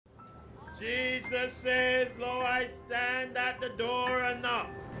Jesus says, "Lo, I stand at the door and knock."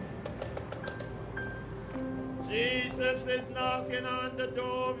 Jesus is knocking on the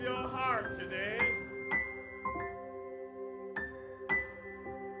door of your heart today.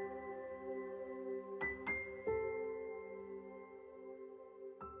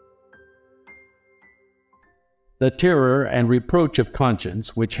 The terror and reproach of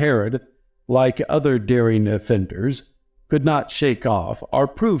conscience which Herod, like other daring offenders, could not shake off are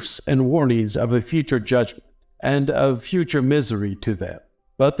proofs and warnings of a future judgment and of future misery to them.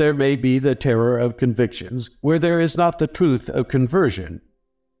 But there may be the terror of convictions where there is not the truth of conversion.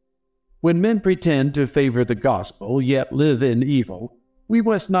 When men pretend to favor the gospel, yet live in evil, we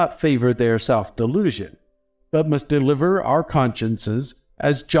must not favor their self-delusion, but must deliver our consciences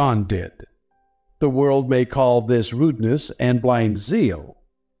as John did. The world may call this rudeness and blind zeal.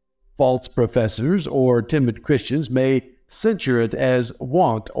 False professors or timid Christians may censure it as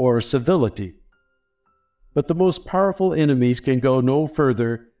want or civility. But the most powerful enemies can go no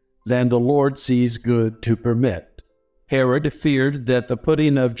further than the Lord sees good to permit. Herod feared that the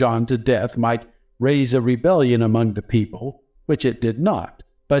putting of John to death might raise a rebellion among the people, which it did not,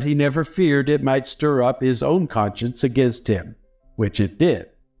 but he never feared it might stir up his own conscience against him, which it did.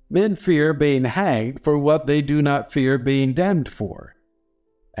 Men fear being hanged for what they do not fear being damned for.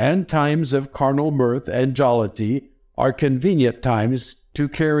 And times of carnal mirth and jollity are convenient times to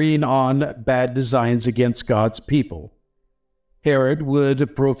carrying on bad designs against God's people. Herod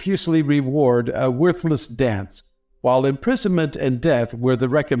would profusely reward a worthless dance, while imprisonment and death were the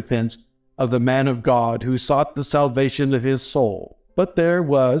recompense of the man of God who sought the salvation of his soul. But there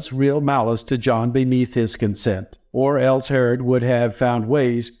was real malice to John beneath his consent, or else Herod would have found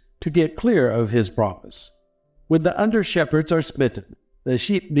ways to get clear of his promise. When the under-shepherds are smitten, the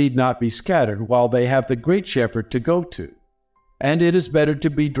sheep need not be scattered while they have the great shepherd to go to. And it is better to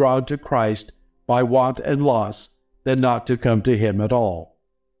be drawn to Christ by want and loss than not to come to him at all.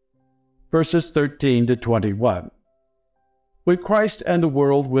 Verses 13 to 21. When Christ and the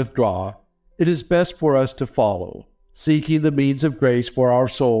world withdraw, it is best for us to follow, seeking the means of grace for our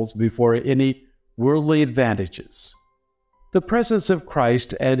souls before any worldly advantages. The presence of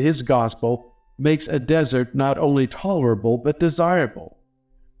Christ and his gospel makes a desert not only tolerable but desirable.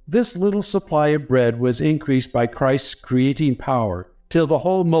 This little supply of bread was increased by Christ's creating power till the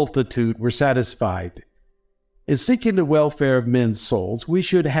whole multitude were satisfied. In seeking the welfare of men's souls, we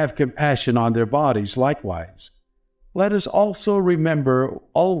should have compassion on their bodies likewise. Let us also remember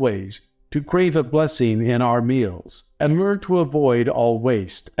always to crave a blessing in our meals, and learn to avoid all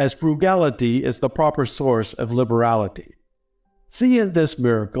waste, as frugality is the proper source of liberality. See in this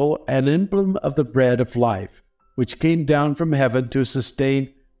miracle an emblem of the bread of life, which came down from heaven to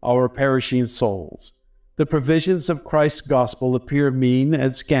sustain our perishing souls. The provisions of Christ's gospel appear mean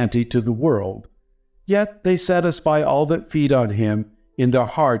and scanty to the world, yet they satisfy all that feed on him in their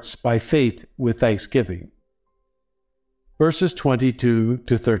hearts by faith with thanksgiving. Verses 22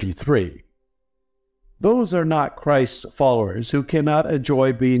 to 33. Those are not Christ's followers who cannot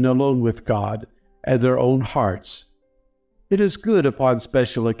enjoy being alone with God and their own hearts. It is good upon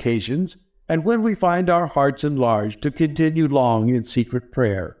special occasions, and when we find our hearts enlarged, to continue long in secret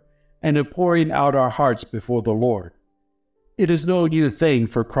prayer, and in pouring out our hearts before the Lord. It is no new thing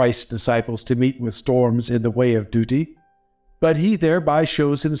for Christ's disciples to meet with storms in the way of duty, but he thereby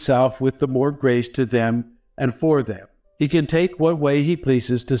shows himself with the more grace to them and for them. He can take what way he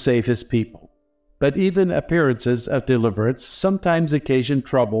pleases to save his people, but even appearances of deliverance sometimes occasion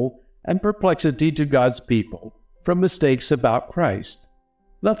trouble and perplexity to God's people from mistakes about Christ.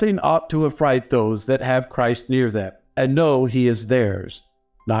 Nothing ought to affright those that have Christ near them and know he is theirs,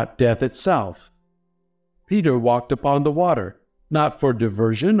 not death itself. Peter walked upon the water, not for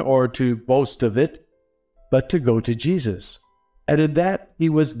diversion or to boast of it, but to go to Jesus. And in that he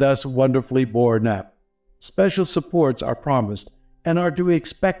was thus wonderfully borne up. Special supports are promised and are to be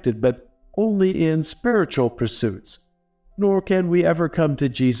expected, but only in spiritual pursuits. Nor can we ever come to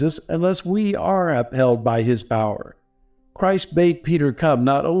Jesus unless we are upheld by his power. Christ bade Peter come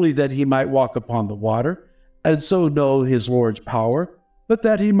not only that he might walk upon the water, and so know his Lord's power, but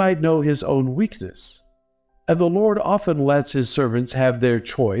that he might know his own weakness. And the Lord often lets his servants have their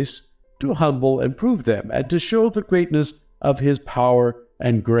choice, to humble and prove them, and to show the greatness of his power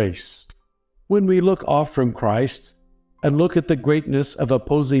and grace. When we look off from Christ, and look at the greatness of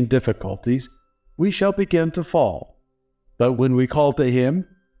opposing difficulties, we shall begin to fall. But when we call to him,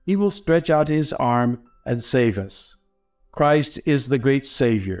 he will stretch out his arm and save us. Christ is the great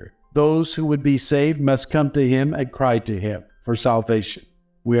Savior. Those who would be saved must come to him and cry to him for salvation.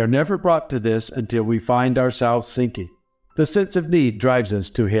 We are never brought to this until we find ourselves sinking. The sense of need drives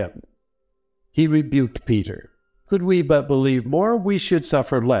us to him. He rebuked Peter. Could we but believe more, we should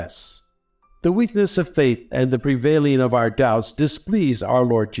suffer less. The weakness of faith and the prevailing of our doubts displease our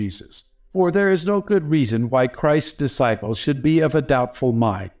Lord Jesus, for there is no good reason why Christ's disciples should be of a doubtful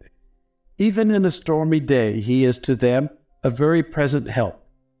mind. Even in a stormy day, he is to them a very present help.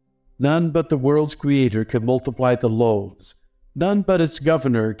 None but the world's Creator could multiply the loaves. None but its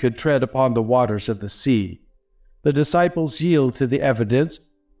governor could tread upon the waters of the sea. The disciples yield to the evidence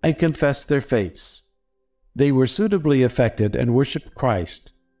and confess their faiths. They were suitably affected and worshiped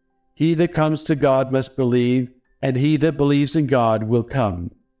Christ. He that comes to God must believe, and he that believes in God will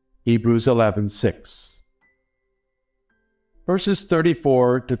come. Hebrews 11:6. Verses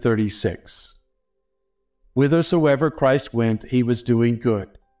 34 to 36. Whithersoever Christ went, he was doing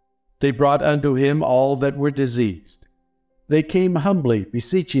good. They brought unto him all that were diseased. They came humbly,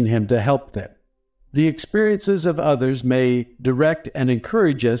 beseeching him to help them. The experiences of others may direct and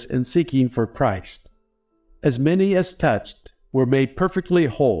encourage us in seeking for Christ. As many as touched were made perfectly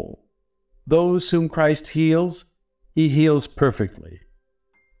whole. Those whom Christ heals, he heals perfectly.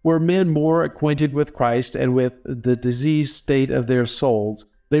 Were men more acquainted with Christ and with the diseased state of their souls,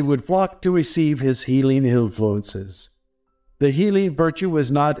 they would flock to receive his healing influences. The healing virtue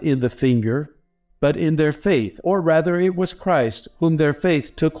was not in the finger, but in their faith, or rather it was Christ whom their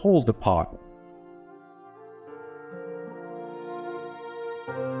faith took hold upon.